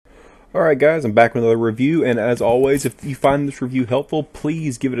Alright guys, I'm back with another review, and as always, if you find this review helpful,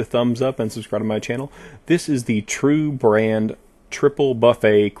 please give it a thumbs up and subscribe to my channel. This is the TRU brand triple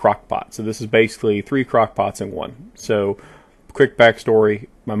buffet crock pot. So this is basically 3 crock pots in one. So, quick backstory,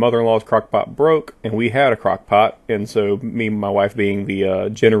 my mother-in-law's crock pot broke, and we had a crock pot, and so me and my wife, being the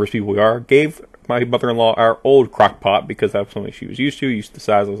generous people we are, gave my mother-in-law our old crock pot because that's something she was used to the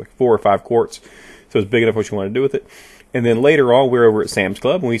size of like 4 or 5 quarts, so it was big enough what she wanted to do with it. And then later on, we're over at Sam's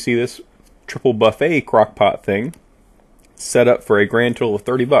Club, and we see this triple buffet crock pot thing set up for a grand total of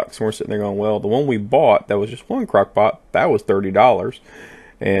 30 bucks. And we're sitting there going, well, the one we bought, that was just one crock pot, that was $30.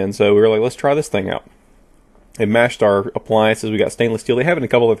 And so we were like, let's try this thing out. It matched our appliances. We got stainless steel. They have it in a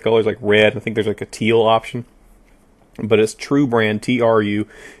couple of colors, like red. I think there's like a teal option. But it's TRU brand, TRU.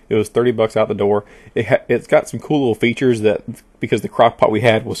 It was 30 bucks out the door. It's got some cool little features that, because the crock pot we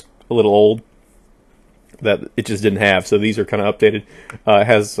had was a little old, that it just didn't have. So these are kind of updated. It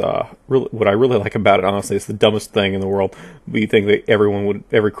has what I really like about it, honestly, it's the dumbest thing in the world. But you think that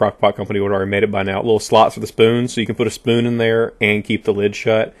every crock pot company would have already made it by now. Little slots for the spoons, so you can put a spoon in there and keep the lid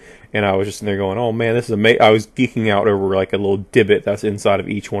shut. And I was just in there going, oh man, this is amazing. I was geeking out over like a little divot that's inside of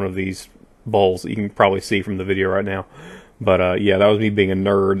each one of these bowls that you can probably see from the video right now. But yeah, that was me being a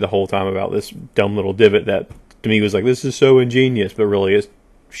nerd the whole time about this dumb little divot that to me was like, this is so ingenious, but really is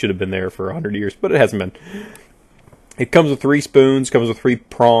should have been there for 100 years, but it hasn't been. It comes with 3 spoons, comes with 3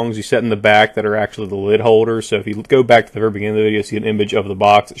 prongs you set in the back that are actually the lid holders. So if you go back to the very beginning of the video, you see an image of the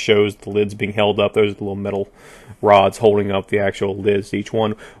box that shows the lids being held up. Those are the little metal rods holding up the actual lids to each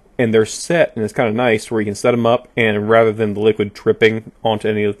one. And they're set, and it's kind of nice, where you can set them up, and rather than the liquid dripping onto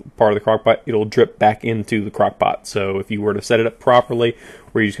any part of the crock pot, it'll drip back into the crock pot. So if you were to set it up properly,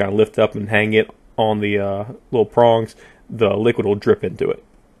 where you just kind of lift up and hang it on the little prongs, the liquid will drip into it.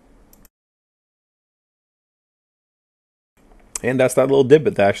 And that's that little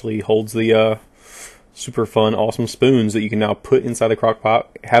divot that actually holds the super fun, awesome spoons that you can now put inside the crock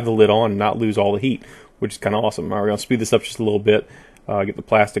pot, have the lid on, and not lose all the heat, which is kind of awesome. All right, we're going to speed this up just a little bit, get the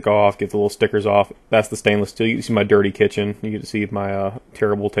plastic off, get the little stickers off. That's the stainless steel. You can see my dirty kitchen. You get to see my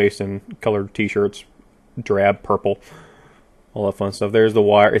terrible taste in colored t-shirts, drab purple, all that fun stuff. There's the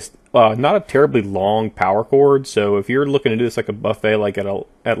wire. It's not a terribly long power cord, so if you're looking to do this like a buffet, like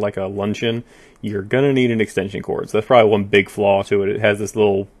at like a luncheon, you're gonna need an extension cord. So that's probably one big flaw to it. It has this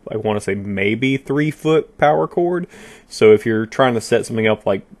little, I want to say maybe 3-foot power cord. So if you're trying to set something up,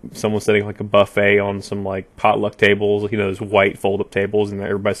 like someone's setting like a buffet on some like potluck tables, you know, those white fold-up tables, and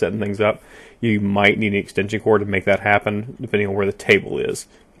everybody's setting things up, you might need an extension cord to make that happen, depending on where the table is,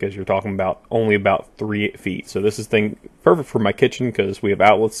 because you're talking about only about 3 feet. So this is thing perfect for my kitchen because we have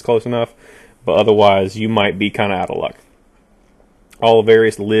outlets close enough, but otherwise you might be kind of out of luck. All the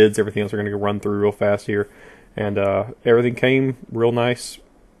various lids, everything else, are going to run through real fast here, and everything came real nice,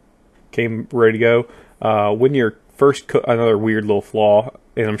 came ready to go. When you're first another weird little flaw,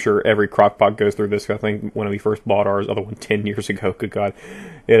 and I'm sure every crock pot goes through this. I think when we first bought ours, other one 10 years ago, good God,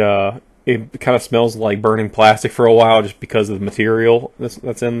 it kind of smells like burning plastic for a while just because of the material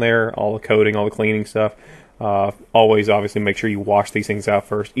that's in there, all the coating, all the cleaning stuff. Always, obviously, make sure you wash these things out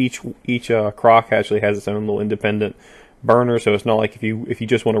first. Each crock actually has its own little independent burner, so it's not like if you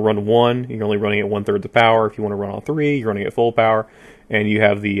just want to run one, you're only running at 1/3 the power. If you want to run on 3, you're running at full power, and you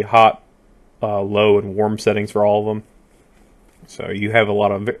have the hot, low, and warm settings for all of them. So you have a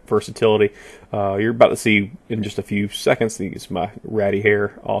lot of versatility. You're about to see in just a few seconds. These my ratty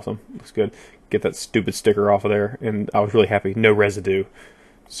hair, awesome, looks good. Get that stupid sticker off of there, and I was really happy. No residue,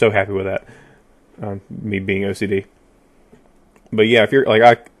 so happy with that. Me being OCD, but yeah, if you're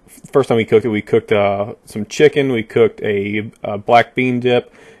like first time we cooked some chicken, we cooked a black bean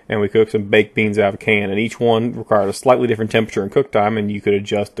dip, and we cooked some baked beans out of a can, and each one required a slightly different temperature and cook time, and you could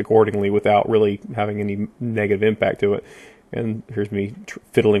adjust accordingly without really having any negative impact to it. And here's me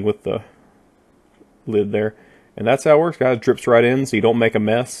fiddling with the lid there, and that's how it works, guys. It drips right in, so you don't make a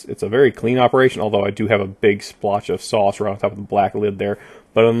mess. It's a very clean operation, although I do have a big splotch of sauce right on top of the black lid there.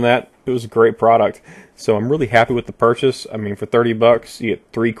 But other than that, it was a great product. So I'm really happy with the purchase. I mean, for 30 bucks, you get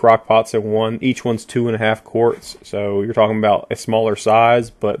 3 crock pots in one. Each one's 2.5 quarts. So you're talking about a smaller size,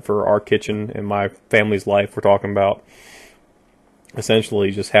 but for our kitchen and my family's life, we're talking about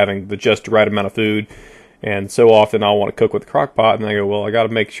essentially just having the just right amount of food. And so often I'll want to cook with a crock pot, and I go, well, I got to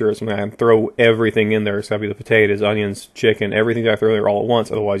make sure it's I can throw everything in there. It's got to be the potatoes, onions, chicken, everything I throw there all at once.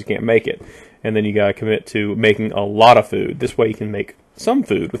 Otherwise, you can't make it. And then you got to commit to making a lot of food. This way you can make some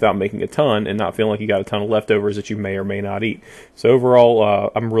food without making a ton and not feeling like you got a ton of leftovers that you may or may not eat. So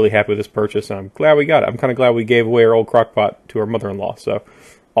overall, I'm really happy with this purchase, and I'm glad we got it. I'm kind of glad we gave away our old crock pot to our mother-in-law. So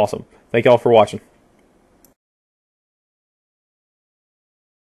awesome. Thank y'all for watching.